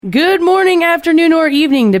Good morning, afternoon, or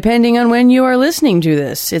evening, depending on when you are listening to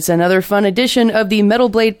this. It's another fun edition of the Metal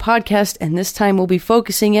Blade podcast, and this time we'll be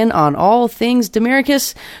focusing in on all things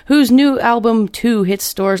Demericus, whose new album 2 hits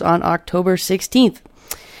stores on October 16th.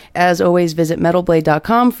 As always, visit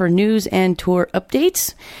metalblade.com for news and tour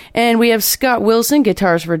updates. And we have Scott Wilson,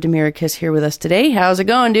 guitars for Demericus, here with us today. How's it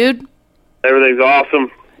going, dude? Everything's awesome.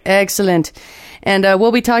 Excellent. And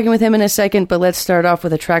we'll be talking with him in a second, but let's start off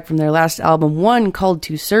with a track from their last album, one called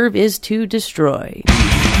To Serve Is To Destroy.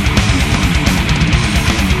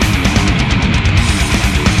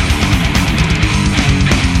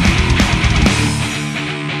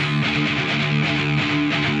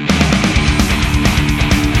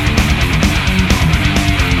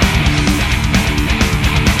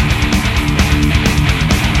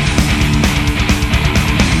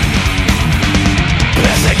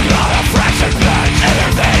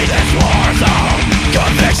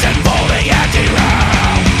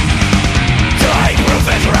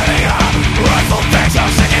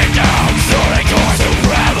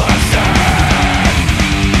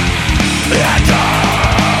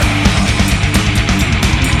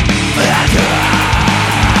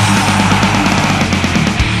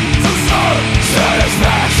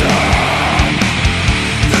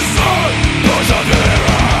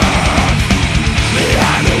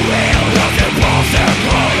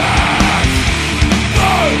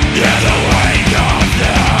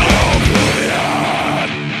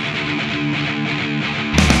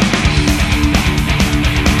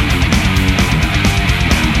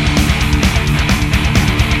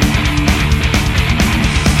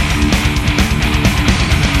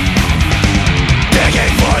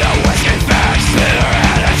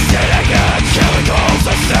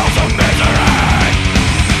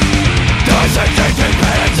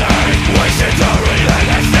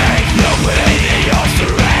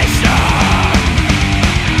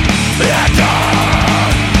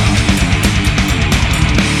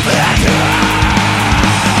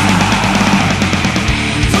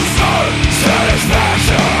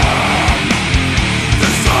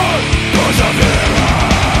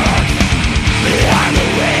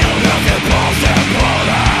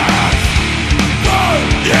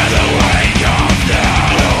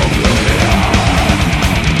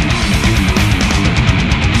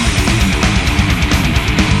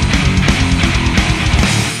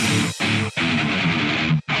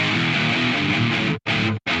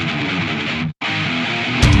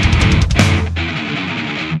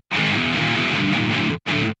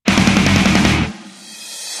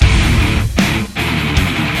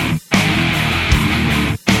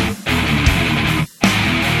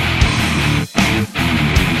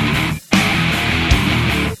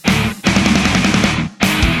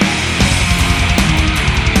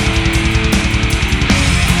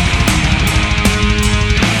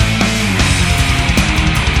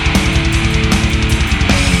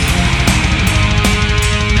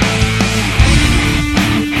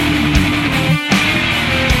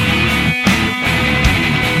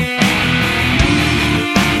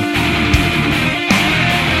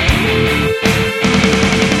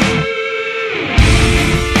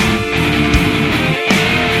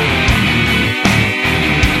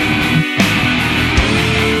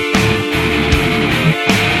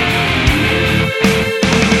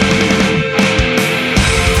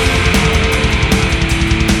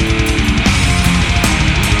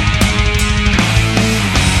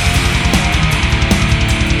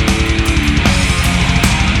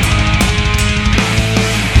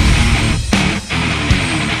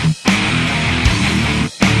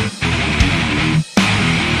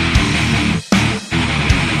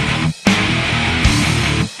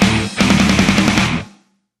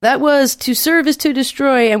 That was To Serve Is To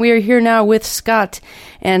Destroy, and we are here now with Scott.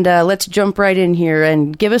 And let's jump right in here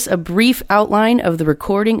and give us a brief outline of the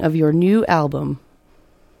recording of your new album.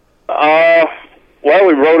 Well,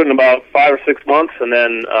 we wrote it in about 5 or 6 months, and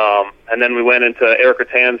then we went into Eric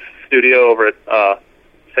Rattan's studio over at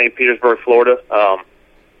St. Petersburg, Florida,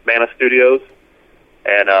 Mana Studios,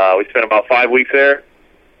 and we spent about 5 weeks there.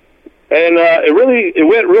 And it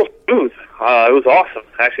went real smooth. It was awesome.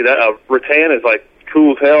 Actually, that Rattan is like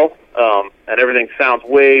cool as hell, and everything sounds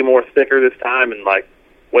way more thicker this time, and like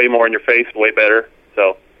way more in your face, way better.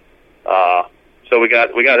 So we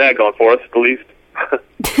got that going for us at least.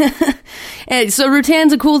 Hey, so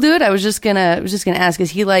Rattan's a cool dude. I was just gonna ask,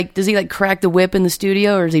 does he like crack the whip in the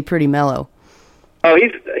studio, or is he pretty mellow? Oh,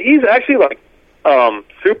 he's actually like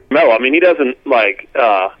super mellow. I mean, he doesn't like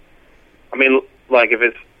if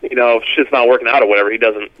it's, you know, if shit's not working out or whatever, he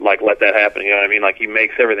doesn't like let that happen. You know what I mean? Like, he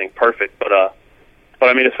makes everything perfect. But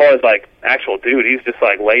I mean, as far as like actual dude, he's just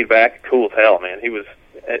like laid back, cool as hell, man. He was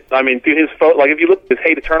I mean, dude, his photo, like if you look at his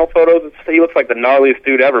Hate Eternal photos, he looks like the gnarliest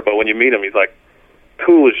dude ever. But when you meet him, he's like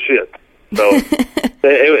cool as shit. So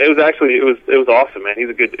it was awesome, man. He's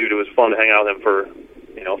a good dude. It was fun to hang out with him for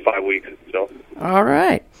 5 weeks. So all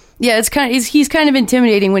right. Yeah, it's he's kind of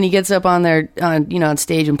intimidating when he gets up on there, on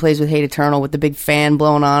stage and plays with Hate Eternal with the big fan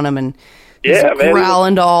blowing on him and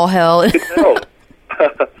growling to all hell.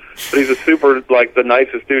 But he's a super, like, the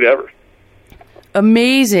nicest dude ever.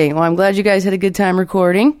 Amazing. Well, I'm glad you guys had a good time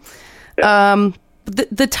recording. Yeah.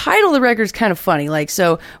 The title of the record is kind of funny. Like,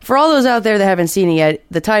 so for all those out there that haven't seen it yet,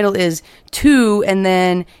 the title is To, and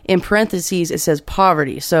then in parentheses it says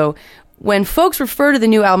Poverty. So when folks refer to the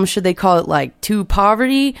new album, should they call it like To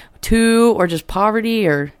Poverty, To, or just Poverty,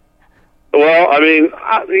 or? Well, I mean,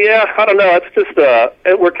 I don't know. It's just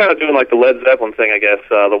we're kind of doing like the Led Zeppelin thing, I guess.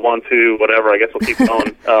 The 1, 2, whatever. I guess we'll keep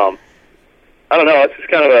going. I don't know. It's just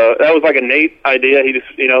kind of that was like a Nate idea. He just,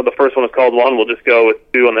 the first one was called 1. We'll just go with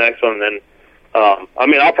 2 on the next one, and then. I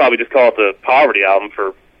mean, I'll probably just call it the Poverty album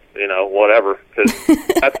for, whatever. Because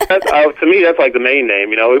to me, that's like the main name.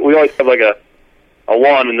 We always have like a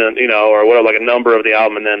 1 and then, or whatever, like a number of the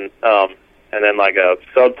album, and then like a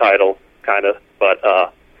subtitle kind of. But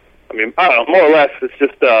I mean, I don't know. More or less, it's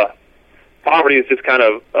just poverty is just kind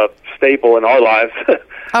of a staple in our lives.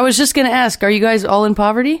 I was just going to ask, are you guys all in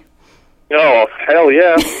poverty? Oh, hell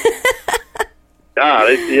yeah! God,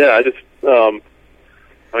 I just, I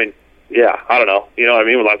mean. Yeah, I don't know. You know what I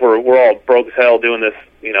mean? Like we're all broke as hell doing this,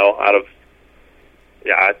 out of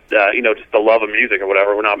just the love of music or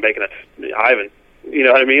whatever. We're not making it. I haven't, you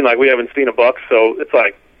know what I mean? Like we haven't seen a buck, so it's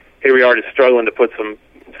like here we are just struggling to put some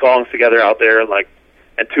songs together out there and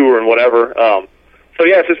tour and whatever. So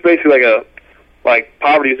yeah, it's just basically like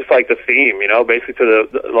poverty is just like the theme, basically to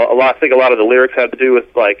I think a lot of the lyrics have to do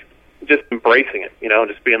with like just embracing it,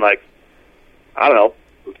 just being like, I don't know,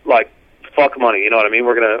 like. Fuck money, you know what I mean?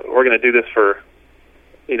 We're gonna do this for,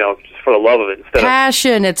 just for the love of it. Instead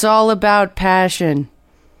passion. It's all about passion.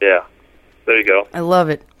 Yeah, there you go. I love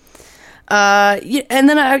it. And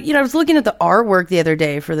then I was looking at the artwork the other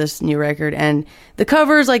day for this new record, and the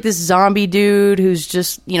cover is like this zombie dude who's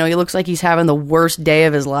just, he looks like he's having the worst day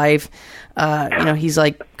of his life. He's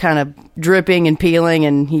like kind of dripping and peeling,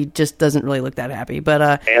 and he just doesn't really look that happy.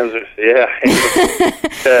 But who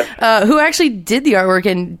actually did the artwork,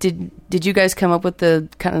 and did you guys come up with the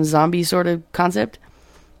kind of zombie sort of concept?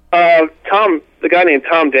 Tom, the guy named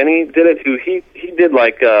Tom Denny did it. He did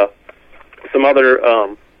like some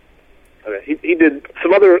other. He did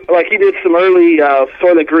some other, like he did some early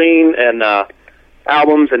Soylent Green and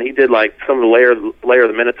albums, and he did like some of the Lair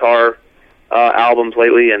of the Minotaur albums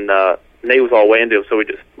lately, and Nate was all way into him, so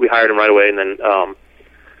we hired him right away, and then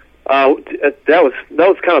that was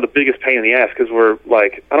kind of the biggest pain in the ass, because we're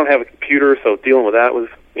like, I don't have a computer, so dealing with that was,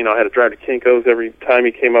 I had to drive to Kinko's every time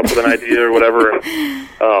he came up with an idea or whatever.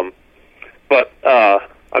 But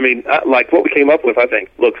I mean, like what we came up with, I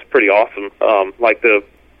think looks pretty awesome. Like the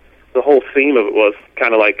whole theme of it was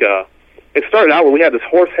kind of like it started out when we had this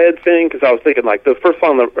horse head thing, because I was thinking like the first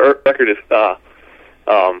song on the record is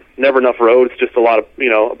Never Enough Road. It's just a lot of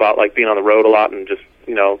about like being on the road a lot and just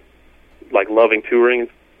like loving touring and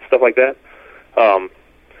stuff like that.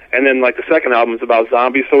 And then like the second album is about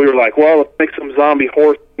zombies, so we were like, well, let's make some zombie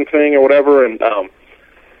horse thing or whatever, and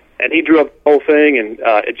he drew up the whole thing, and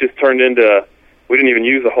it just turned into, we didn't even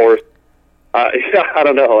use a horse. I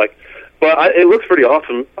don't know, like. But it looks pretty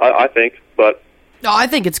awesome, I think. But I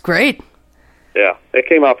think it's great. Yeah, it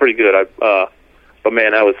came out pretty good. But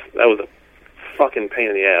man, that was a fucking pain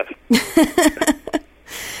in the ass.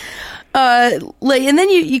 And then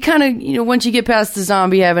you kind of, once you get past the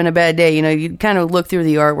zombie having a bad day, you kind of look through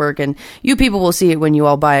the artwork, and you people will see it when you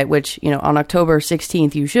all buy it, which, on October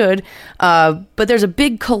 16th you should. But there's a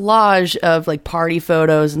big collage of like party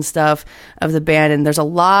photos and stuff of the band, and there's a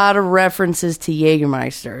lot of references to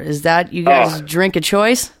Jägermeister. Is that you guys' drink of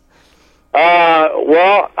choice? We're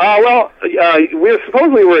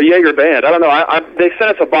a Jaeger band. I don't know. They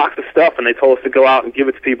sent us a box of stuff, and they told us to go out and give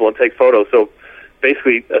it to people and take photos. So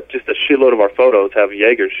basically, just a shitload of our photos have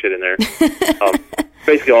Jaeger shit in there.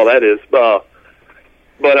 Basically, all that is.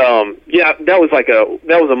 Yeah, that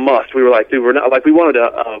was a must. We were like, dude, we wanted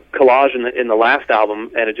a collage in the last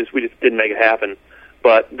album, and we just didn't make it happen.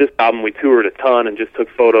 But this album, we toured a ton and just took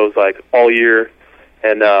photos like all year,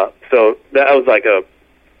 and so that was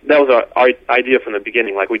our idea from the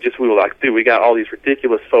beginning. Like we were like, dude, we got all these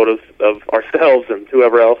ridiculous photos of ourselves and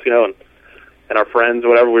whoever else, and our friends or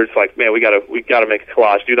whatever. We were just like, man, we gotta make a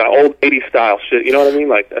collage, do that old 80s style shit. You know what I mean?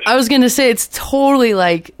 Like I was gonna say, it's totally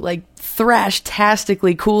like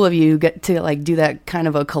thrash-tastically cool of you to like do that kind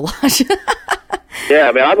of a collage.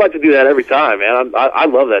 Yeah, man, I'd like to do that every time, man. I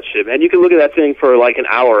love that shit, man. You can look at that thing for like an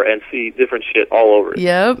hour and see different shit all over it.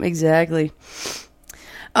 Yep, exactly.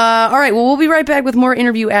 All right, well, we'll be right back with more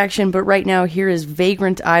interview action, but right now, here is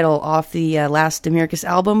Vagrant Idol off the last Demiricus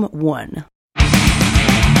album, One.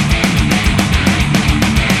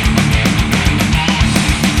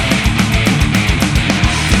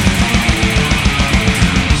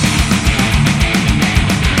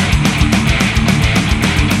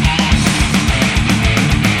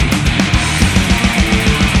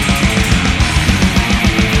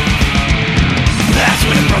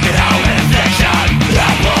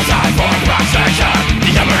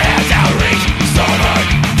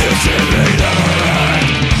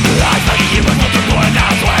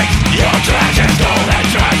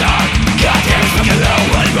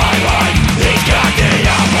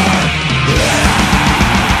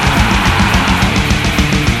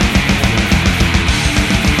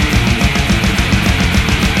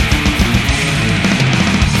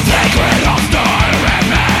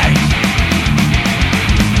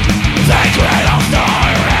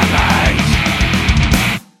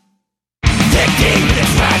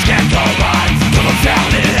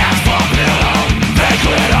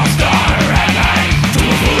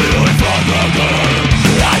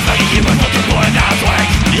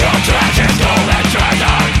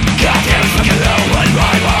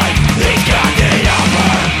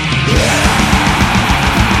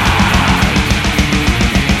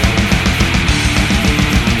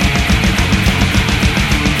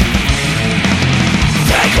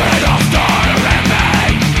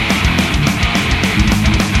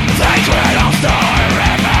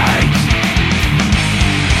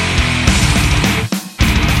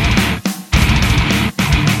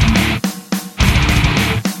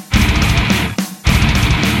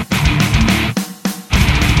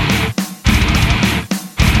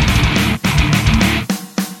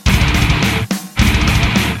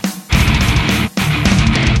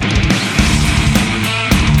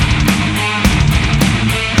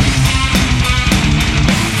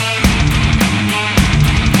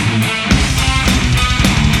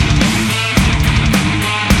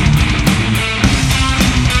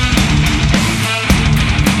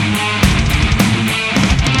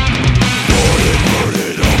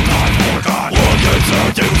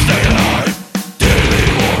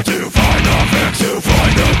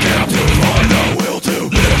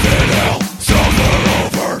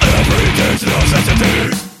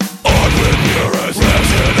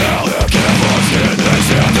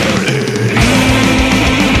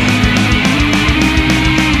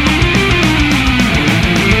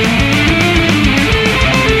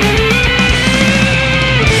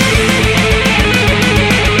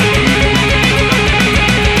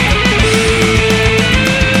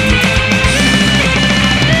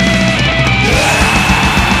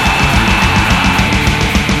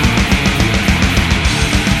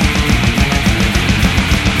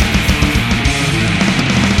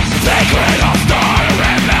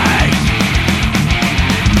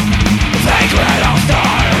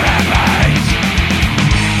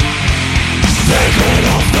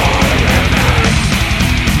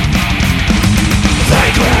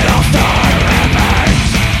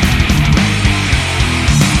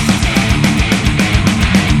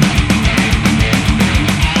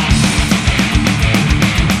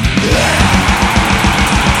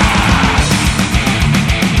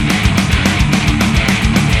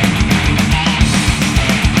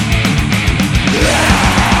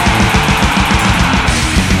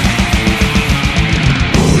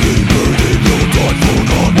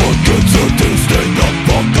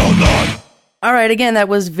 All right, again, that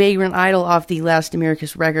was Vagrant Idol off the last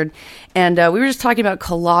Demiricus record, and we were just talking about the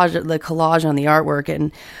collage on the artwork,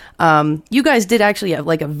 and you guys did actually have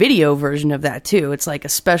like a video version of that too. It's like a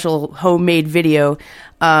special homemade video.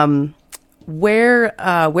 Where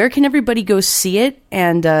can everybody go see it,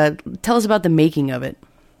 and tell us about the making of it?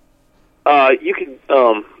 You can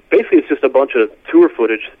basically it's just a bunch of tour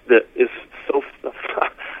footage that is so.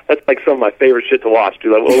 That's like some of my favorite shit to watch,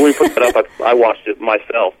 dude. Like, when we put that up, I watched it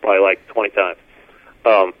myself probably like 20 times.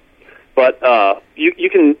 But you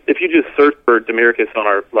can, if you just search for Demiricus it's on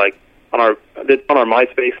our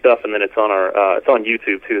MySpace stuff, and then it's on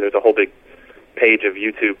YouTube too. There's a whole big page of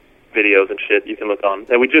YouTube videos and shit you can look on.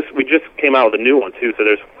 And we just came out with a new one too. So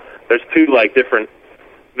there's two like different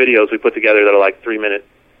videos we put together that are like 3-minute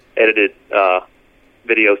edited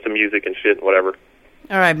videos to music and shit and whatever.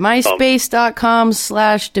 All right,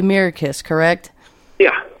 myspace.com/Demiricus, correct?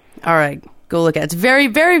 Yeah. All right, go look at it. It's very,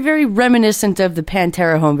 very, very reminiscent of the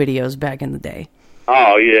Pantera home videos back in the day.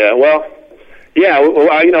 Oh, yeah. Well, yeah,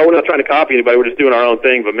 we're not trying to copy anybody. We're just doing our own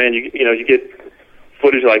thing. But, man, you get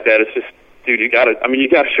footage like that, it's just, dude, you gotta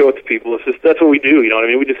show it to people. It's just, that's what we do, you know what I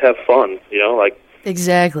mean? We just have fun, you know, like.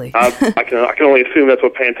 Exactly. I can only assume that's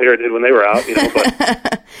what Pantera did when they were out, you know.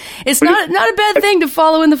 But it's not a bad thing to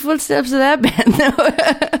follow in the footsteps of that band, though.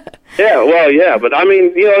 Yeah, well, yeah, but I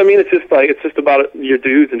mean, you know what I mean? It's just about your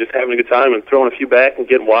dudes and just having a good time and throwing a few back and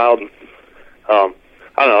getting wild. And, I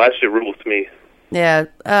don't know, that shit rules to me. Yeah.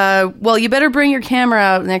 Well, you better bring your camera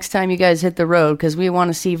out next time you guys hit the road, because we want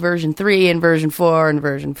to see version 3 and version 4 and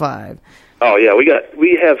version 5. Oh yeah,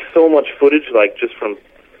 we have so much footage, like just from.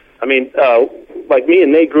 I mean, like me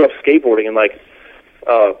and Nate grew up skateboarding, and like,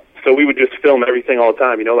 so we would just film everything all the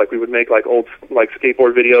time, you know, like we would make like old like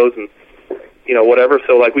skateboard videos and, you know, whatever.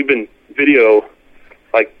 So like we've been videoing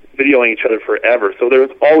each other forever. So there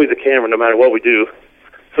was always a camera no matter what we do.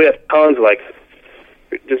 So we have tons of like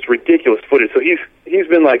just ridiculous footage. So he's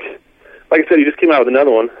been like I said, he just came out with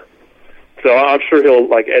another one. So I'm sure he'll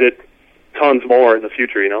like edit tons more in the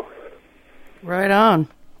future, you know. Right on.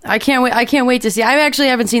 I can't wait to see. I actually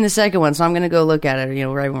haven't seen the second one, so I'm going to go look at it, you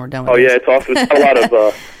know, right when we're done with this. Yeah, it's awesome.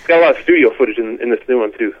 It's got a lot of studio footage in this new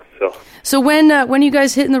one too. So when are you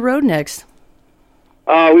guys hitting the road next?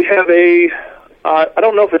 We have I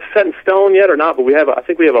don't know if it's set in stone yet or not, but I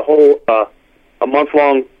think we have a whole a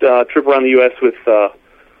month-long trip around the U.S. with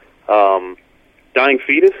Dying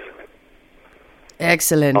Fetus.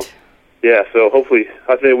 Excellent. Yeah, so hopefully,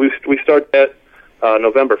 I think we start that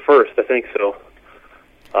November 1st, I think so.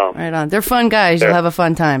 Right on. They're fun guys. You'll have a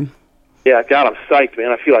fun time. Yeah, God, I'm psyched,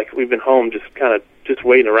 man. I feel like we've been home just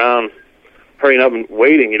waiting around, hurrying up and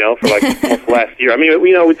waiting, you know, for like almost last year. I mean,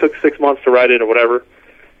 we took 6 months to write it or whatever,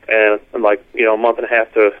 and like, you know, a month and a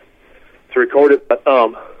half to record it. But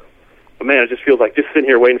man, it just feels like just sitting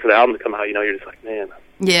here waiting for the album to come out, you know, you're just like, man.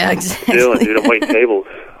 Yeah, exactly. Dude, I'm waiting tables.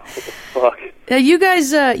 What the fuck? Yeah, you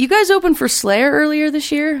guys opened for Slayer earlier this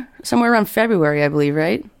year? Somewhere around February, I believe,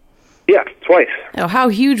 right? Yeah, twice. Oh, how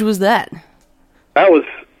huge was that? That was,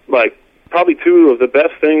 like, probably two of the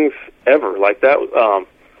best things ever. Like, that,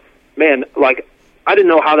 man, like, I didn't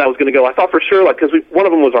know how that was going to go. I thought for sure, like, because one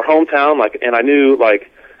of them was our hometown, like, and I knew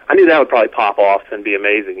that would probably pop off and be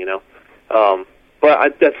amazing, you know. But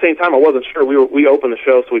at the same time, I wasn't sure. We opened the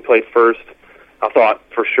show, so we played first. I thought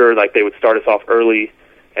for sure, like, they would start us off early,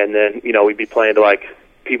 and then, you know, we'd be playing to, like,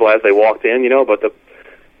 people as they walked in, you know, but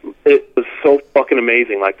it was so fucking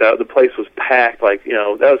amazing. Like, the place was packed. Like, you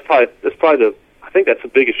know, that's probably I think that's the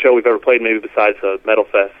biggest show we've ever played, maybe besides Metal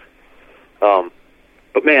Fest.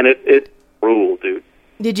 But man, it ruled, dude.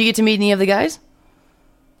 Did you get to meet any of the guys?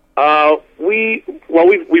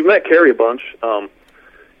 We've met Kerry a bunch,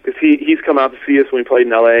 because he's come out to see us when we played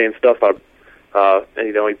in LA and stuff. And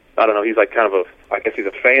you know, I don't know, he's like kind of I guess he's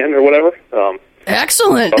a fan or whatever.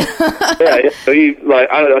 Excellent. Yeah. So he's like,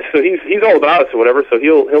 I don't know. So he's all about us or whatever. So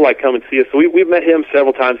he'll like come and see us. So we've met him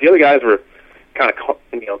several times. The other guys were kind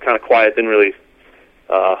of quiet. Didn't really,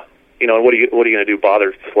 you know. What are you gonna do?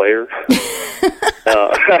 Bother Slayer?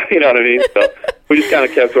 You know what I mean? So we just kind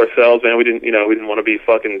of kept to ourselves, man. We didn't want to be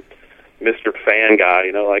fucking Mr. Fan guy.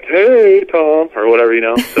 You know, like, hey Tom or whatever. You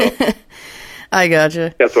know. So I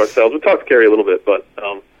gotcha. Kept to ourselves. We talked to Kerry a little bit, but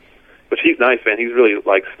he's nice, man. He's really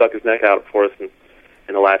like stuck his neck out for us in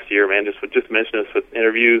the last year, man. Just mentioning us with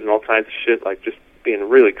interviews and all kinds of shit, like just being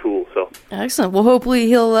really cool. So excellent. Well, hopefully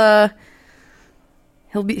he'll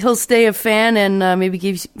stay a fan and maybe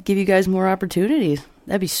give you guys more opportunities.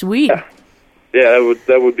 That'd be sweet. Yeah,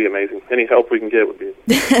 that would be amazing. Any help we can get would be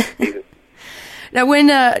amazing. Now,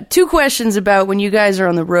 when 2 questions about when you guys are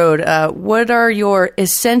on the road. What are your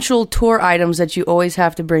essential tour items that you always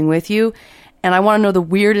have to bring with you? And I want to know the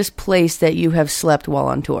weirdest place that you have slept while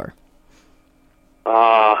on tour.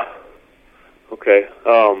 Okay.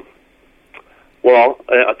 Well,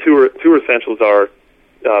 tour essentials are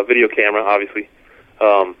video camera, obviously.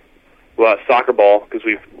 Well, soccer ball, because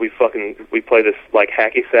we play this like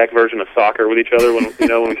hacky sack version of soccer with each other when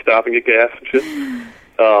when we stop and get gas and shit.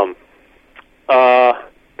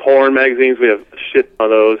 Porn magazines, we have a shit ton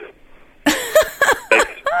of those.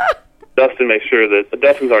 Dustin makes sure that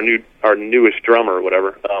Dustin's our newest drummer or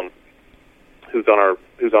whatever, who's on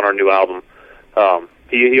our new album.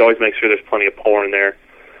 He always makes sure there's plenty of porn in there.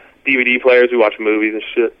 DVD players, we watch movies and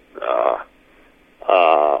shit.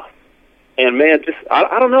 And man, just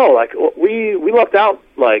I don't know, like we lucked out,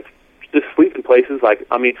 like just sleeping places. Like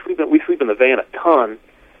I mean, we sleep in the van a ton,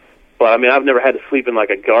 but I mean I've never had to sleep in like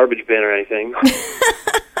a garbage bin or anything.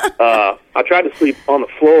 I tried to sleep on the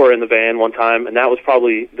floor in the van one time, and that was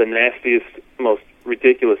probably the nastiest, most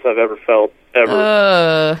ridiculous I've ever felt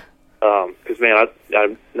ever. Because man,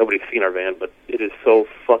 nobody's seen our van, but it is so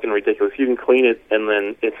fucking ridiculous. You can clean it, and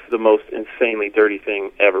then it's the most insanely dirty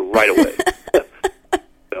thing ever right away.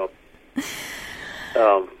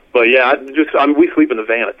 But yeah, we sleep in the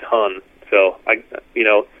van a ton, so we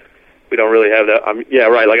don't really have that. Yeah,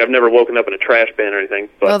 right. Like I've never woken up in a trash bin or anything.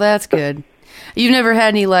 But. Well, that's good. You've never had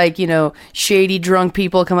any, like, shady drunk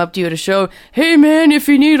people come up to you at a show, hey, man, if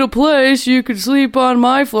you need a place, you could sleep on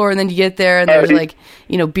my floor, and then you get there, and there's,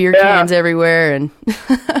 beer cans everywhere, and...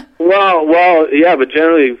 well, yeah, but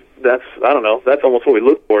generally, that's almost what we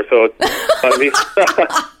look for, so, I mean...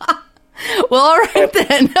 Well, all right,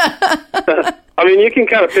 then. I mean, you can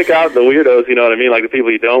kind of pick out the weirdos, you know what I mean? Like the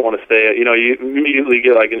people you don't want to stay at. You immediately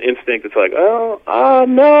get like an instinct that's like, no, I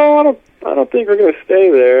don't think we're going to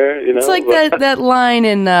stay there. It's like that line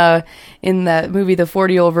in that movie, The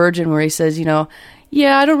 40-Year-Old Virgin, where he says,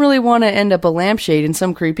 yeah, I don't really want to end up a lampshade in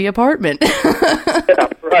some creepy apartment. Yeah,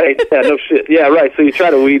 right. Yeah, no shit. Yeah, right. So you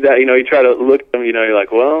try to weed that. You try to look at them. You're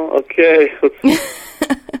like, well, okay.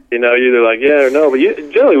 You're either like yeah or no. But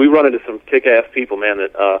generally, we run into some kick-ass people, man.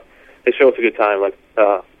 That they show us a good time. Like,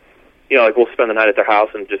 like we'll spend the night at their house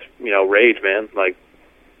and just rage, man. Like,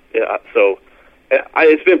 yeah. So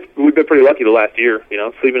we've been pretty lucky the last year.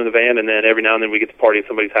 Sleeping in the van, and then every now and then we get to party at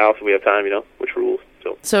somebody's house if we have time. Which rules.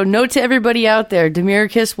 So note to everybody out there: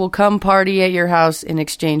 Demiricus will come party at your house in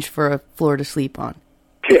exchange for a floor to sleep on.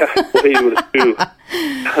 Yeah, we'll hit you with a stew.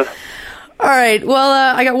 All right. Well,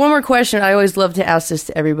 I got one more question. I always love to ask this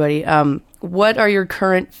to everybody. What are your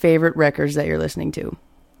current favorite records that you're listening to?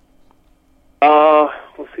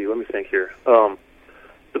 Let's see. Let me think here.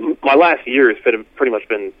 My last year has pretty much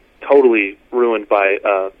been totally ruined by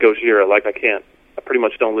Gojira. Like I pretty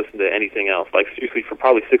much don't listen to anything else. Like seriously, for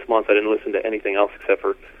probably 6 months, I didn't listen to anything else except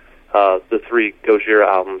for the 3 Gojira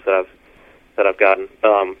albums that I've gotten.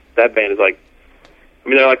 That band is like,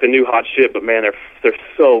 they're like the new hot shit, but man, they're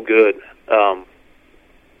so good.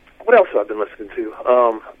 What else have I been listening to?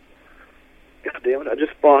 God damn it! I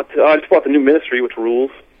just bought the new Ministry, which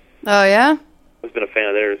rules. Oh yeah. I've been a fan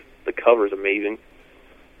of theirs. The cover is amazing.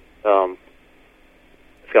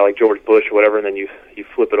 It's got like George Bush or whatever, and then you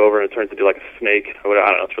flip it over and it turns into like a snake or whatever.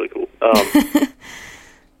 I don't know. It's really cool.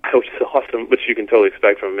 Which is awesome, which you can totally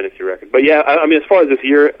expect from a Ministry record. But yeah, as far as this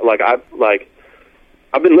year,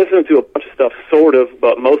 I've been listening to a bunch of stuff, sort of,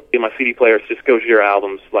 but mostly my CD player is just Gojira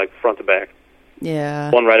albums, like front to back. Yeah.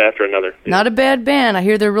 One right after another. Not a bad band. I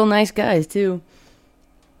hear they're real nice guys too.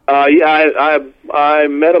 Yeah, I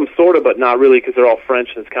met them sort of, but not really because they're all French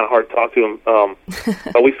and it's kind of hard to talk to them.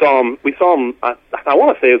 But we saw them. I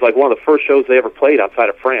want to say it was like one of the first shows they ever played outside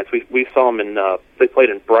of France. We saw them they played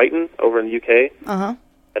in Brighton over in the UK. Uh-huh.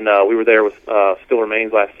 And we were there with Still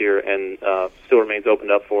Remains last year, and Still Remains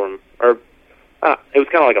opened up for them. Or it was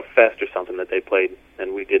kind of like a fest or something that they played,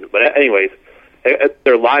 and we didn't. But anyways,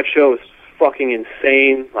 their live show is fucking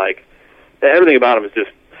insane. Like everything about them is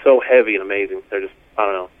just so heavy and amazing. They're just, I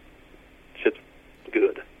don't know, shit's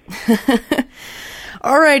good.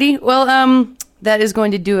 Alrighty, well, that is going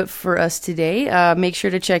to do it for us today. Make sure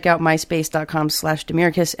to check out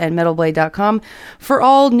myspace.com/Demiricus and metalblade.com for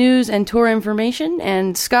all news and tour information.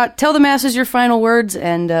 And Scott, tell the masses your final words,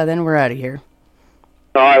 and then we're out of here.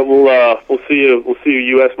 All right, we'll see you. We'll see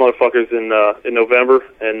you, U.S. motherfuckers, in November,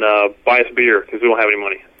 and buy us beer because we don't have any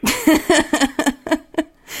money.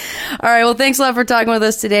 All right, well, thanks a lot for talking with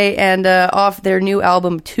us today, and off their new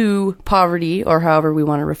album, To Poverty, or however we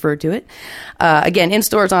want to refer to it. Again, in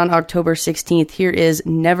stores on October 16th. Here is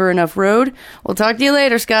Never Enough Road. We'll talk to you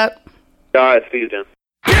later, Scott. All right, see you, Jen.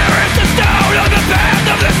 Here is the stone on the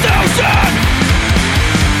path of this ocean.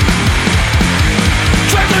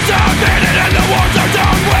 Treasures are hidden and the words are